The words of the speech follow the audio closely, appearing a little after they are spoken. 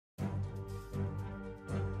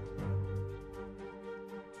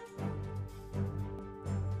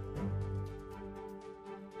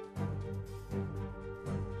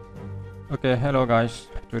Okay, hello guys.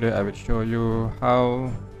 Today I will show you how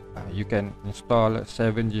you can install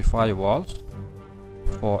 7G firewalls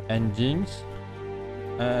for NGINX.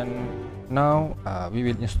 And now we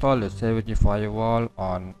will install the 7G firewall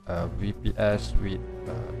on a VPS with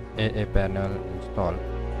AA panel installed.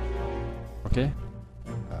 Okay,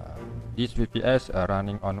 this VPS are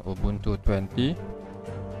running on Ubuntu 20.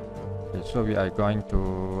 Okay, so we are going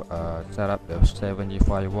to set up the 7G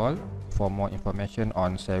firewall. For more information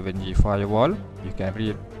on 7G firewall, you can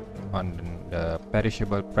read on the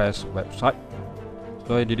Perishable Press website.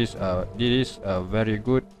 So this is a very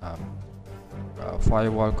good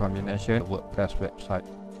firewall combination WordPress website.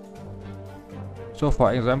 So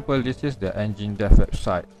for example, this is the NGINX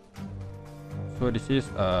website. So this is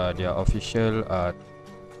their official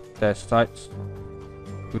test sites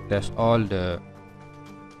to test all the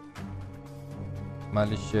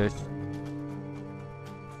malicious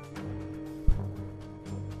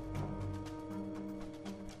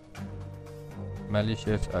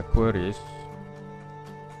queries.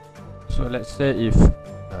 So let's say if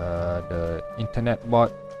the internet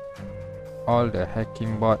bot, all the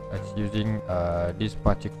hacking bot is using this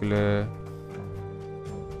particular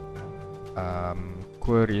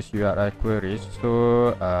queries, URI queries,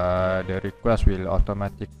 so the request will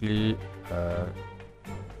automatically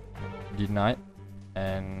denied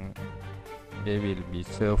and they will be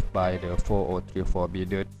served by the 403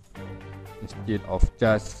 forbidden instead of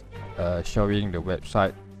just showing the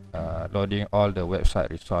website, loading all the website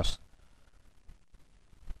resource.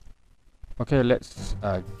 Okay, let's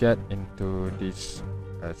get into this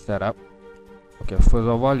setup. Okay, first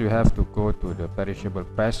of all, you have to go to the Perishable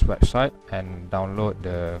Press website and download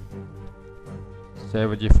the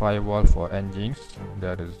 7G firewall for NGINX.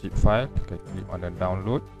 There is a zip file. Okay, click on the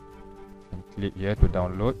download and click here to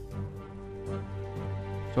download.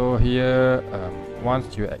 So here,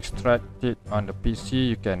 once you extract it on the PC,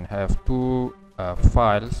 you can have two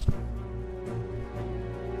files.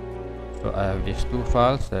 So I have these two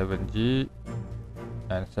files, 7G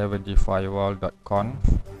and 7gfirewall.conf.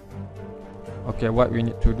 Okay, what we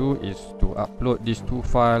need to do is to upload these two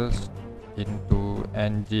files into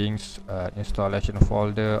NGINX installation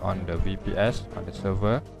folder on the VPS on the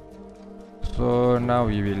server. So now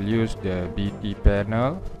we will use the BT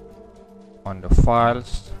panel. On the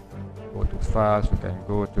files, go to files, you can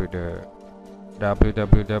go to the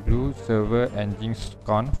www server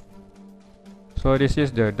nginx.conf. So this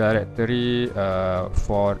is the directory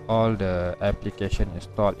for all the application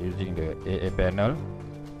installed using the AA panel.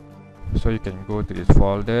 So you can go to this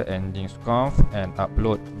folder nginx.conf and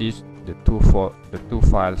upload the two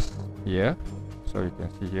files here. So you can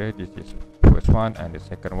see here, this is first one and the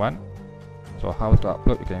second one. So how to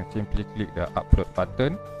upload? You can simply click the upload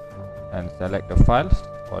button and select the files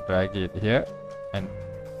or drag it here and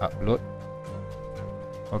upload.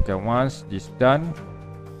 Okay, once this done,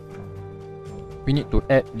 we need to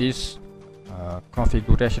add this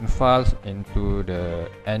configuration files into the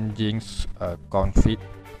NGINX config.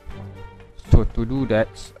 So to do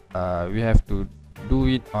that, we have to do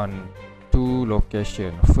it on two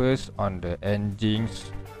locations. First on the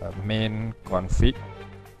NGINX main config,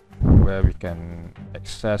 where we can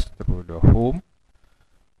access through the home,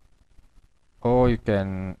 or you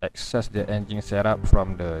can access the NGINX setup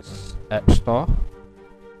from the App Store.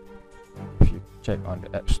 If you check on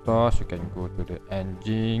the App Stores, you can go to the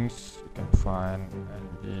NGINX, you can find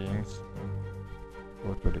NGINX,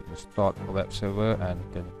 go to the installed web server and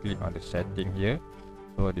you can click on the setting here.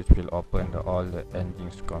 So this will open all the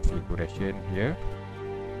NGINX configuration here.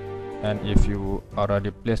 And if you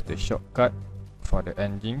already placed the shortcut for the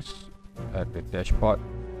NGINX at the dashboard,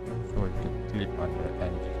 so you can click on the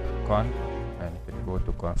NGINX icon and you can go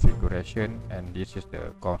to configuration, and this is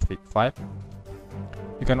the config file.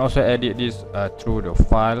 You can also edit this through the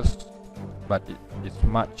files, but it's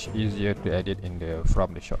much easier to edit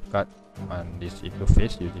from the shortcut on this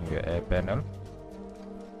interface using the air panel.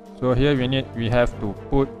 So here we have to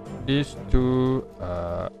put this to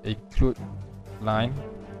include line.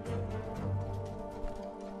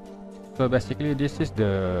 So basically this is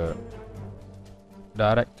the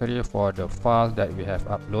directory for the file that we have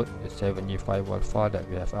uploaded, the 7G firewall file that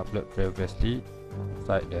we have uploaded previously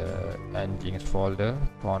inside the NGINX folder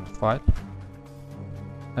conf file.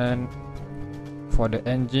 And for the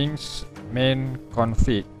NGINX main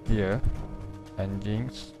config here,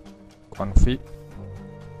 NGINX config,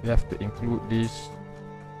 we have to include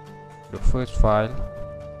the first file,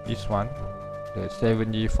 this one, the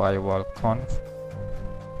 7G firewall conf,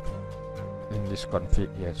 in this config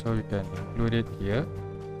here. So you can include it here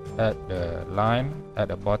at the line at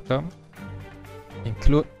the bottom,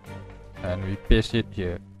 include, and we paste it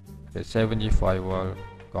here the 7G firewall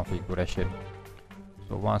configuration.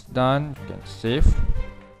 So once done, you can save.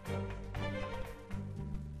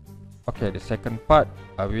 Okay, the second part,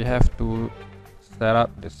 we have to set up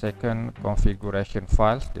the second configuration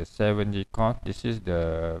files, the 7G conf. This is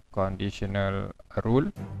the conditional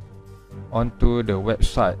rule onto the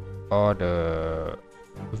website or the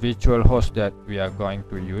virtual host that we are going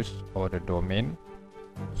to use, or the domain.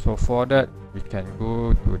 So for that, we can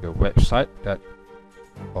go to the website that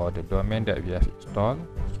or the domain that we have installed.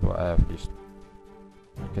 So I have this.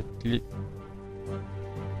 You can click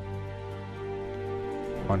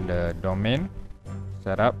on the domain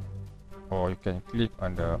setup, or you can click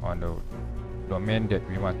on the domain that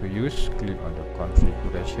we want to use. Click on the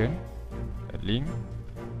configuration, the link,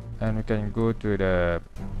 and we can go to the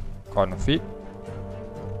config.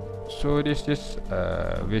 So this is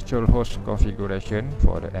virtual host configuration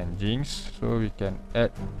for the NGINX. So we can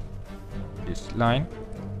add this line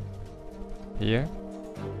here.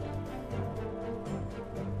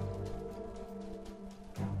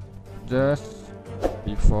 Just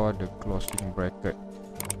before the closing bracket,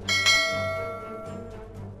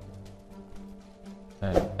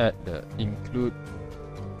 and add the include.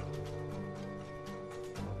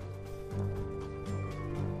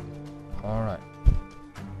 Alright,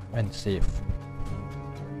 and save.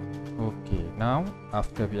 Okay, now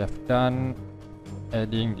after we have done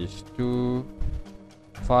adding these two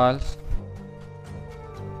files,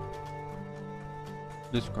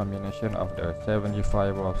 this combination of the 7G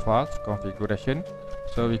firewall files configuration,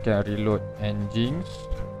 so we can reload NGINX,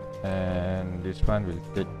 and this one will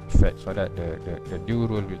take effect, so that the new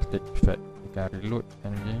rule will take effect. We can reload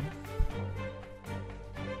NGINX.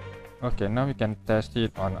 Okay, now we can test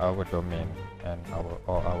it on our domain and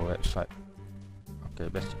our website. Okay,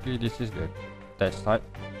 basically this is the test site,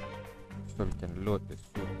 so we can load the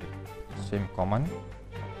same command,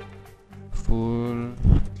 full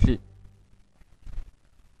click.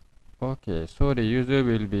 Okay, so the user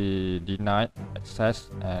will be denied access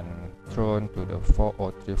and thrown to the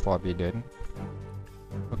 403 forbidden.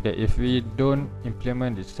 Okay, if we don't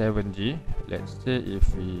implement the 7G, let's say if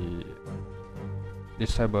we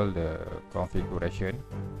disable the configuration,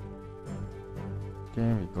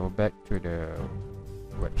 okay, we go back to the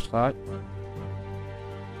website,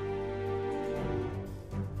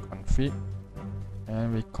 config,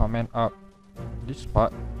 and we comment out this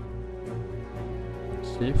part,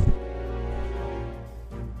 save,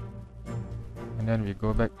 and then we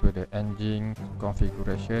go back to the NGINX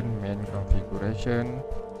configuration, main configuration,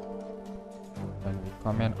 and we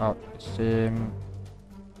comment out the same,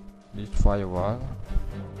 this firewall.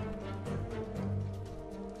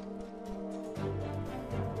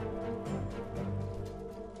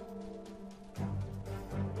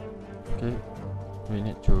 Okay, we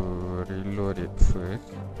need to reload it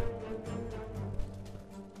first.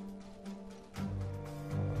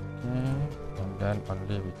 Okay, and then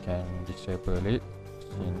only we can disable it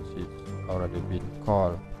since it's already been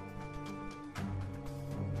called.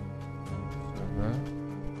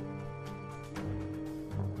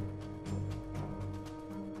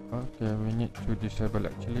 Okay, we need to disable.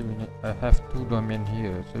 Actually, I have two domain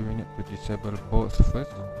here, so we need to disable both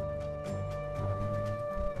first.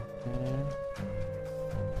 Okay,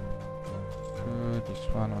 so this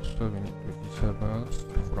one also we need to disable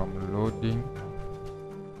from loading.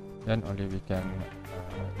 Then only we can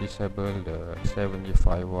disable the 7G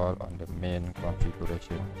firewall on the main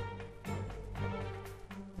configuration.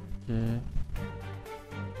 Okay.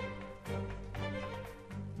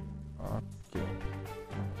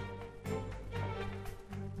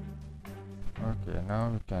 Okay, now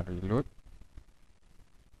we can reload,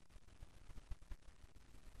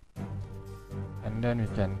 and then we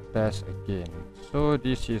can test again. So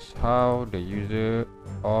this is how the user,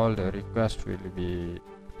 all the requests will be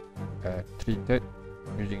treated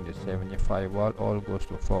using the 7G firewall. All goes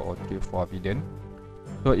to 403 forbidden.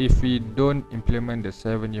 So if we don't implement the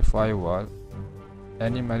 7G firewall,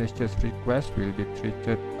 any malicious request will be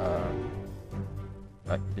treated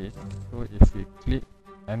like this. So if we click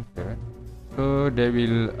enter, so they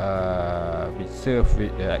will be served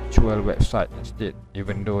with the actual website instead,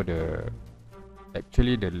 even though the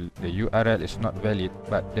URL is not valid,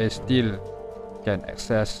 but they still can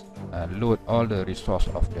access and load all the resource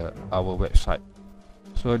of our website.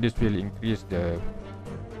 So this will increase the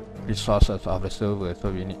resources of the server.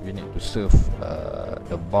 So we need to serve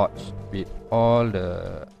the bots with all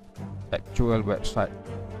the actual website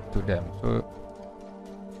to them. So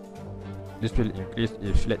this will increase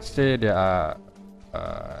if, let's say, they are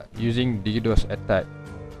using DDoS attack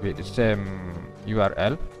with the same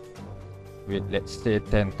URL with, let's say,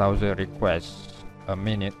 10,000 requests a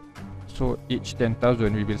minute. So each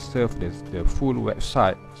 10,000 we will serve the full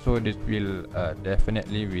website. So this will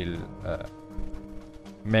definitely will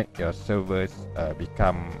make your servers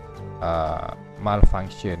become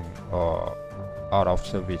malfunction or out of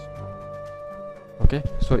service. Okay,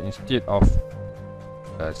 so instead of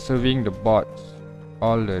serving the bots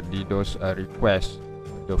all the DDoS requests,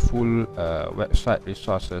 the full website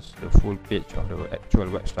resources, the full page of the actual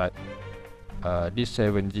website, this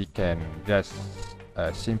 7G can just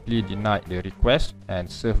simply deny the request and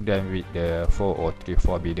serve them with the 403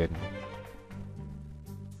 forbidden.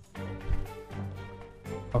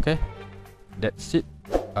 Okay, that's it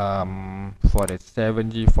for the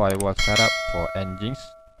 7G firewall setup for NGINX,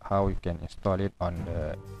 how you can install it on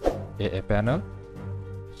the AA panel.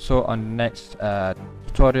 So on the next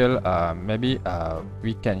tutorial, maybe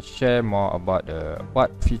we can share more about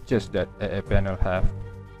what features that AA panel have.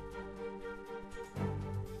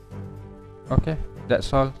 Okay,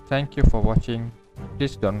 that's all. Thank you for watching.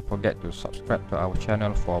 Please don't forget to subscribe to our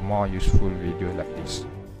channel for more useful videos like this.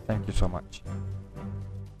 Thank you so much.